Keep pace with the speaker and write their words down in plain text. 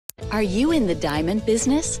Are you in the diamond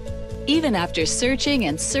business? Even after searching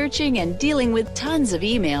and dealing with tons of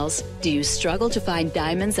emails, do you struggle to find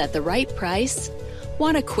diamonds at the right price?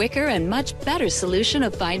 Want a quicker and much better solution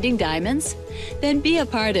of finding diamonds? Then be a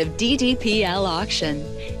part of DDPL Auction.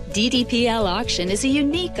 DDPL Auction is a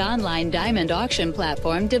unique online diamond auction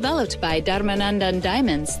platform developed by Dharmanandan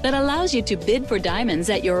Diamonds that allows you to bid for diamonds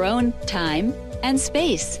at your own time and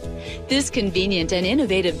space. This convenient and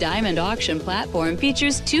innovative diamond auction platform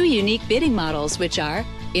features two unique bidding models, which are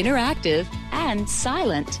interactive and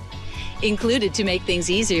silent. Included to make things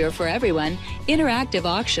easier for everyone, interactive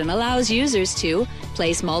auction allows users to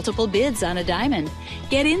place multiple bids on a diamond,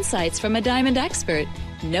 get insights from a diamond expert,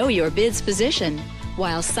 know your bid's position,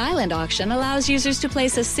 while silent auction allows users to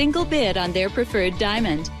place a single bid on their preferred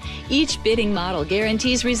diamond. Each bidding model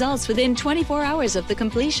guarantees results within 24 hours of the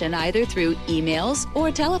completion, either through emails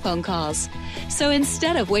or telephone calls. So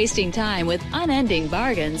instead of wasting time with unending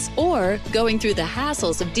bargains or going through the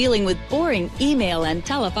hassles of dealing with boring email and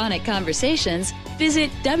telephonic conversations, visit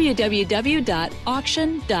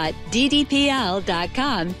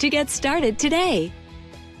www.auction.ddpl.com to get started today.